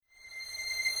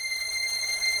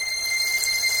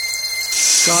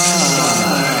The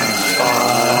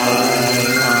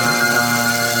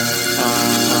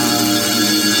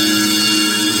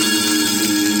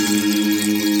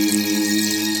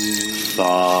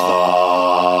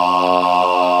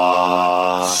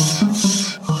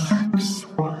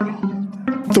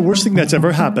worst thing that's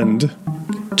ever happened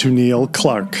to Neil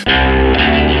Clarke.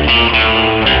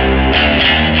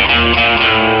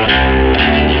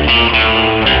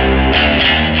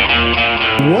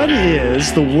 What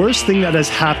is the worst thing that has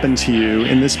happened to you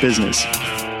in this business?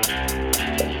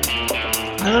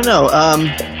 I don't know.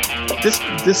 This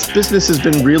business has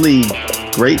been really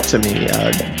great to me.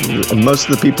 Most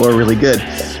of the people are really good.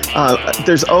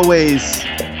 There's always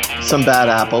some bad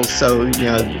apples. So,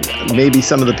 maybe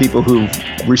some of the people who've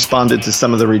responded to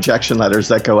some of the rejection letters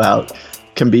that go out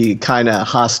can be kind of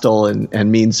hostile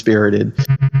and mean-spirited.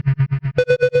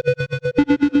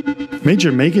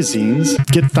 Major magazines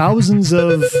get thousands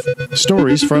of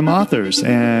stories from authors,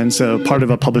 and so part of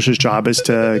a publisher's job is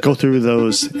to go through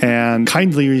those and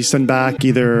kindly send back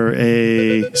either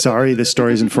a sorry, this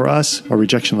story isn't for us, or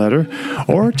rejection letter,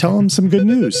 or tell them some good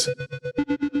news.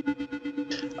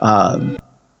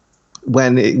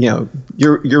 When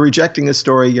you're rejecting a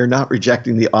story, you're not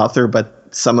rejecting the author, but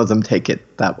some of them take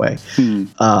it that way.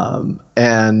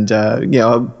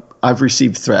 I've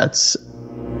received threats.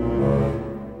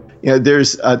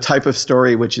 There's a type of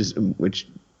story which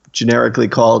generically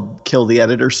called kill the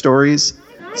editor stories.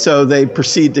 So they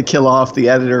proceed to kill off the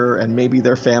editor and maybe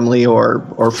their family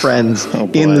or friends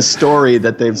in the story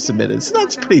that they've submitted. So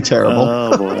that's pretty terrible.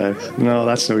 Oh, boy. No,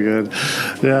 that's no good.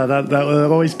 Yeah, that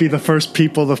would always be the first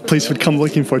people the police would come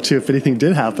looking for, too, if anything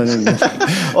did happen.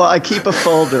 Well, I keep a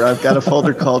folder. I've got a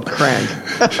folder called Crank.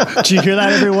 Do you hear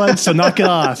that, everyone? So knock it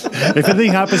off. If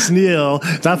anything happens to Neil,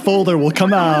 that folder will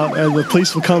come out and the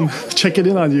police will come check it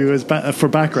in on you for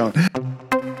background.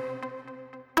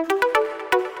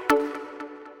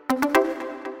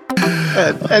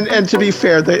 And to be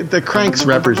fair, the cranks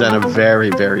represent a very,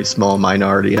 very small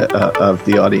minority of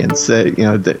the audience.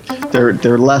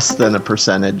 They're less than a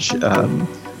percentage.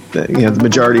 The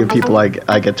majority of people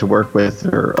I get to work with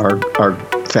are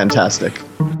fantastic.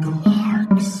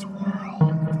 Clarke's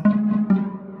World.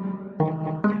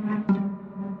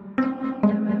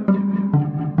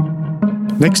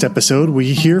 Next episode,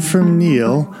 we hear from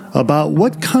Neil about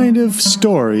what kind of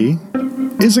story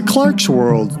is a Clarke's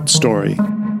World story.